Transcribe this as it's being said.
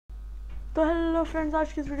तो hello friends,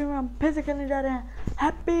 आज की इस वीडियो में हम फिर से खेलने जा रहे हैं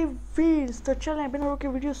हैप्पी व्हील्स। तो चलें बिना रोके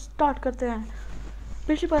वीडियो स्टार्ट करते हैं।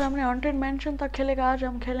 पिछली बार हमने हॉन्टेड मैंशन तक खेलेगा, आज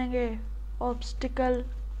हम खेलेंगे ऑब्स्टिकल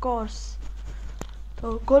कोर्स।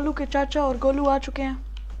 तो गोलू के चाचा और गोलू आ चुके हैं।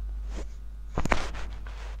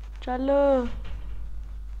 चलो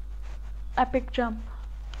एपिक जंप।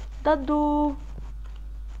 दद्दू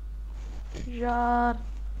यार,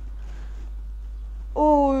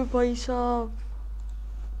 ओ भाई साहब,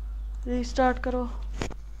 रीस्टार्ट करो।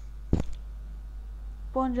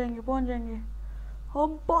 पहुंच जाएंगे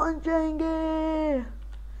हम पहुंच जाएंगे।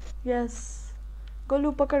 यस,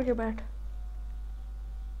 गोलू पकड़ के बैठ।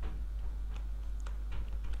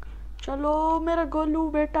 चलो मेरा गोलू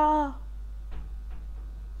बेटा,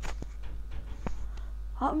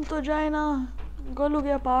 हम तो जाए ना। गोलू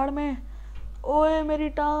गया पहाड़ में। ओए मेरी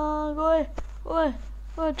टांग, ओए ओए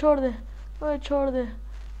ओए छोड़ दे, ओए छोड़ दे,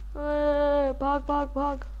 ओए भाग भाग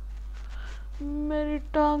भाग, मेरी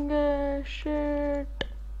टांगे। शिट,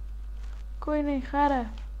 कोई नहीं, खैर है।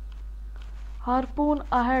 हारपून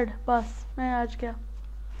अहेड, बस मैं आज गया।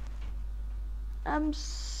 I am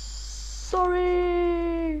sorry.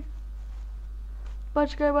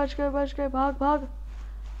 बच गए, भाग भाग।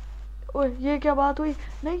 ओए ये क्या बात हुई?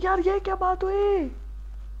 नहीं यार, ये क्या बात हुई?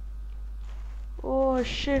 ओह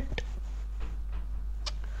शिट,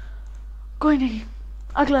 कोई नहीं,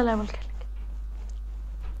 अगला लेवल खेलेंगे।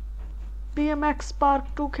 BMX पार्क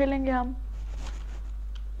 2 खेलेंगे हम।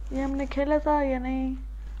 ये हमने खेला था या नहीं?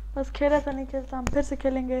 बस खेला था, नहीं खेलता। हम फिर से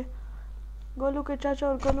खेलेंगे। गोलू के चाचा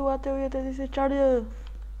और गोलू आते हुए तेजी से चढ़।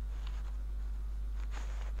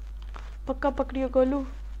 पक्का पकड़ियो गोलू।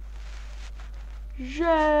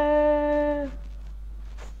 ये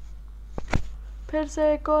फिर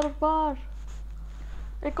से एक और बार,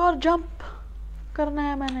 एक और जंप करना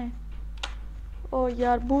है मैंने। ओ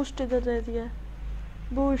यार, बूस्ट इधर दे दिया।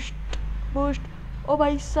 Boost boost. ओ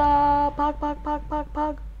भाई साहब, भाग भाग भाग भाग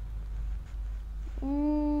भाग।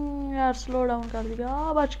 यार स्लो डाउन कर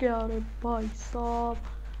दिया, बच गया। अरे भाई साहब,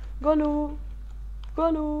 गोलू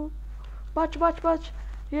गोलू, बच बच बच।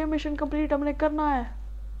 ये मिशन कंप्लीट हमने करना है।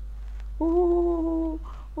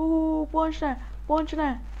 पहुंचना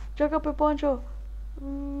है, जगह पे पहुंचो।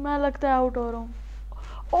 मैं लगता है आउट हो रहा हूँ।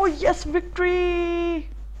 ओ यस, विक्ट्री।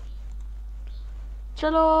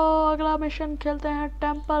 चलो अगला मिशन खेलते हैं,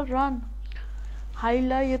 टेंपल रन।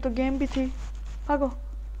 हाइला, ये तो गेम भी थी। भागो।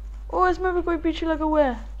 ओ इसमें भी कोई पीछे लगा हुआ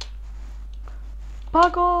है।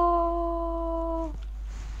 भागो।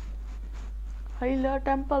 हाइला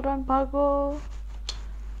टेंपल रन, भागो।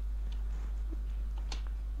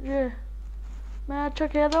 ये मैं अच्छा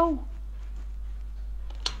खेल रहा हूँ।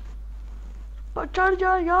 चढ़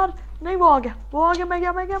जा यार। नहीं, वो आ गया, मैं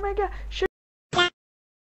गया।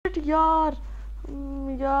 शिट यार,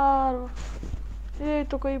 यार ये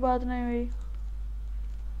तो कोई बात नहीं हुई।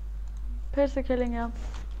 फिर से खेलेंगे हम।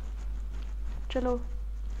 चलो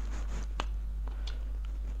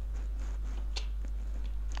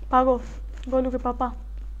भागो गोलू के पापा।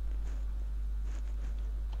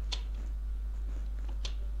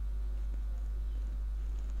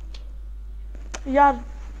 यार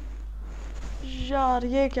यार,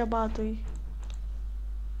 ये क्या बात हुई?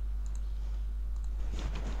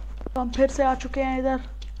 तो हम फिर से आ चुके हैं इधर।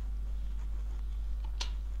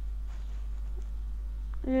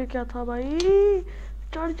 ये क्या था भाई?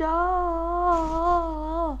 चढ़ जा।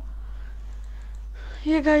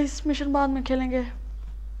 ये गाइस मिशन बाद में खेलेंगे।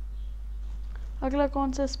 अगला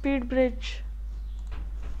कौन सा? Speed bridge.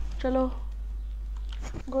 चलो,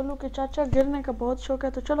 गोलू के चाचा गिरने का बहुत शौक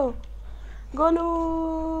है, तो चलो गोलू।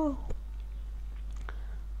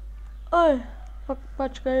 ओए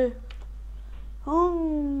बच गए हम।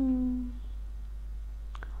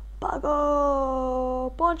 भागो,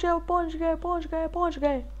 पहुंच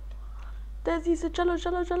गए। तेजी से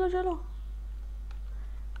चलो।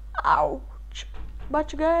 आउच,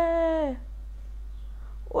 बच गए।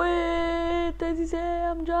 ओए तेजी से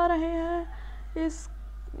हम जा रहे हैं।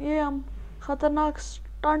 ये हम खतरनाक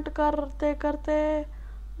स्टंट करते करते,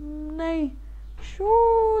 नहीं, शू,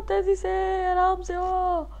 तेजी से, आराम से।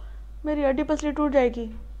 हो, मेरी हड्डी पसली टूट जाएगी।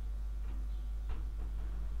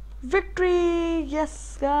 विक्ट्री,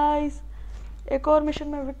 यस गाइस, एक और मिशन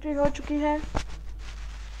में विक्ट्री हो चुकी है।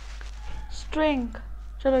 स्ट्रिंग,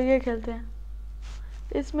 चलो ये खेलते हैं।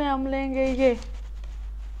 इसमें हम लेंगे ये,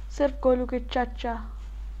 सिर्फ गोलू के चाचा।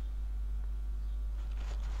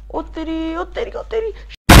 ओ तेरी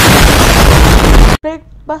ब्रेक।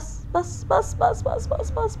 बस।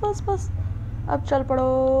 अब चल पड़ो।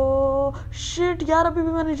 शिट यार, अभी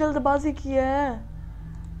भी मैंने जल्दबाजी की है।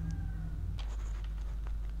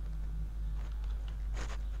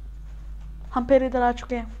 हम फिर इधर आ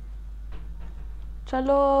चुके हैं।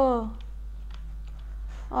 चलो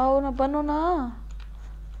आओ ना, बनो ना,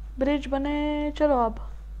 ब्रिज बने। चलो अब,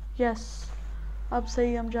 यस अब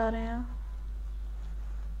सही, हम जा रहे हैं।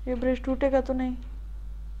 ये ब्रिज टूटेगा तो नहीं?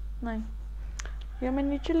 नहीं, ये मैं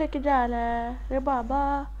नीचे लेके जा रहा है। अरे बाबा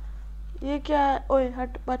ये क्या है? ओए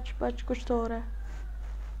हट, बच बच, कुछ तो हो रहा है।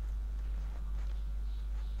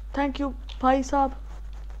 थैंक यू भाई साहब।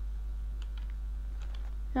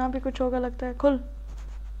 यहाँ भी कुछ होगा लगता है। खुल,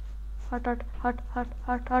 हट हट हट हट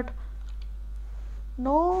हट हट।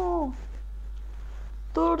 नो,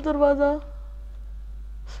 तोड़ दरवाजा।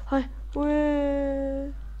 हाय,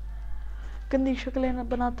 ओए गंदी शक्लें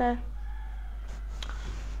बनाता है।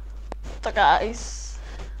 तो गाइस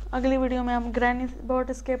अगली वीडियो में हम ग्रैनी बोट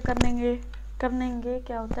एस्केप करेंगे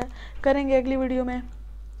क्या होता है, करेंगे अगली वीडियो में,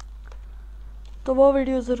 तो वो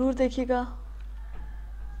वीडियो ज़रूर देखिएगा।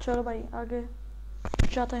 चलो भाई आगे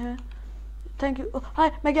जाते हैं। Thank you.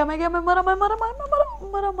 हाय, मैं गया, मैं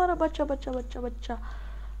मरा। बच्चा बच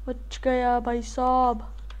गया भाई साहब।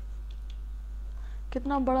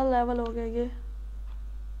 कितना बड़ा लेवल हो गया ये।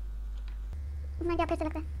 मैं क्या, फिर से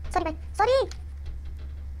लगता है। सॉरी भाई, सॉरी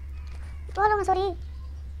बोलो, मैं सॉरी।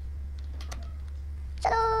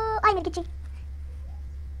 चलो आई मेरी किच्ची।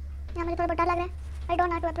 यहाँ मुझे थोड़ा बहुत डर लग रहा है। I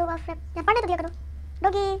don't know to approve of rap. यहाँ पढ़ने तो दिया करो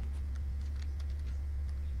डॉगी।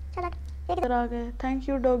 चलो इधर आ गए। Thank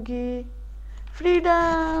you doggy.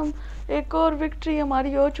 फ्रीडम, एक और विक्ट्री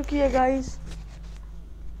हमारी हो चुकी है गाइस।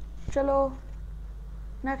 चलो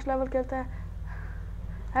नेक्स्ट लेवल कहता है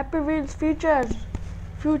happy wheels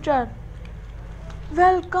future.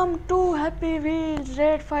 Welcome to happy wheels,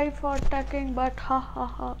 rate 5 for tacking but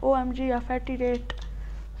हा OMG a fatty rate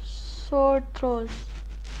sword throws।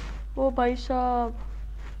 ओ भाई साहब,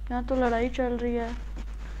 यहाँ तो लड़ाई चल रही है।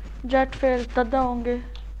 जेट फेल दादा होंगे।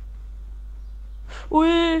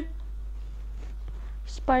 उई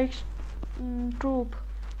स्पाइक्स ट्रूप।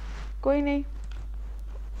 कोई नहीं,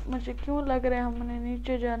 मुझे क्यों लग रहा है हमने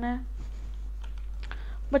नीचे जाना है।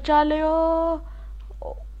 बचा ले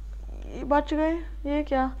बच गए। ये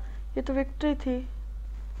क्या, ये तो विक्ट्री थी।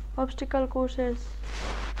 Obstacle courses,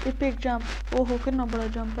 epic jump. ओहो कितना बड़ा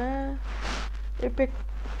जंप है। एपिक,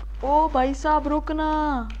 ओ भाई साहब रुकना।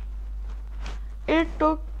 It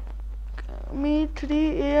took me 3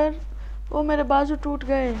 year. ओ मेरे बाजू टूट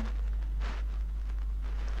गए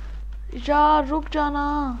यार, रुक जाना।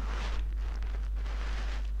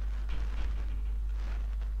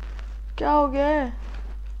 क्या हो गया है?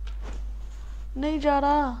 नहीं जा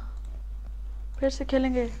रहा। फिर से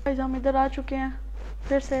खेलेंगे। हम इधर आ चुके हैं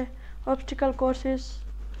फिर से। Obstacle courses,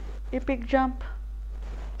 epic jump.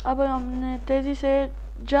 अब हमने तेजी से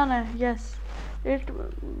जाना है। यस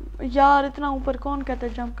यार इतना ऊपर कौन कहता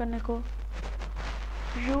है जंप करने को।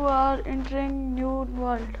 You are entering new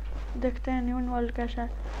world. देखते हैं न्यू वर्ल्ड कैसा है।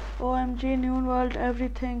 OMG new world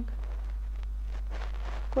everything.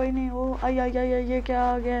 कोई नहीं। ओ आई ये क्या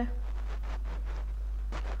आ गया।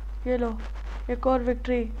 ये लो, एक और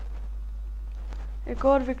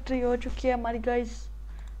विक्ट्री हो चुकी है हमारी गाइस।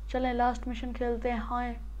 चलें लास्ट मिशन खेलते हैं।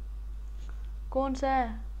 हाँ कौन सा है?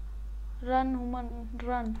 Run human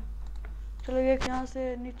run. चलो ये यहाँ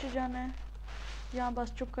से नीचे जाना है। यहाँ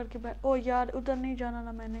बस चुप करके बैठ। ओ यार उधर नहीं जाना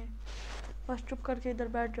ना मैंने। बस चुप करके इधर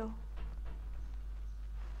बैठ जाओ।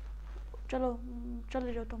 चलो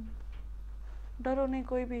चले जाओ तुम, डरो नहीं,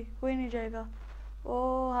 कोई नहीं जाएगा।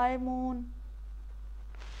 ओ हाय मून।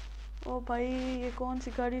 ओ भाई ये कौन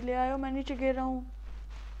सी गाड़ी ले आए हो? मैं नीचे गिर रहा हूँ,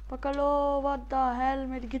 पकड़ लो। व्हाट द हेल,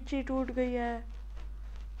 मेरी गिच्ची टूट गई है।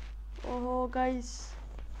 ओहो गाइस,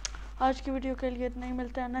 आज की वीडियो के लिए इतना ही।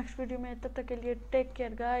 मिलता है नेक्स्ट वीडियो में, तब तक के लिए टेक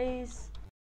केयर गाइस।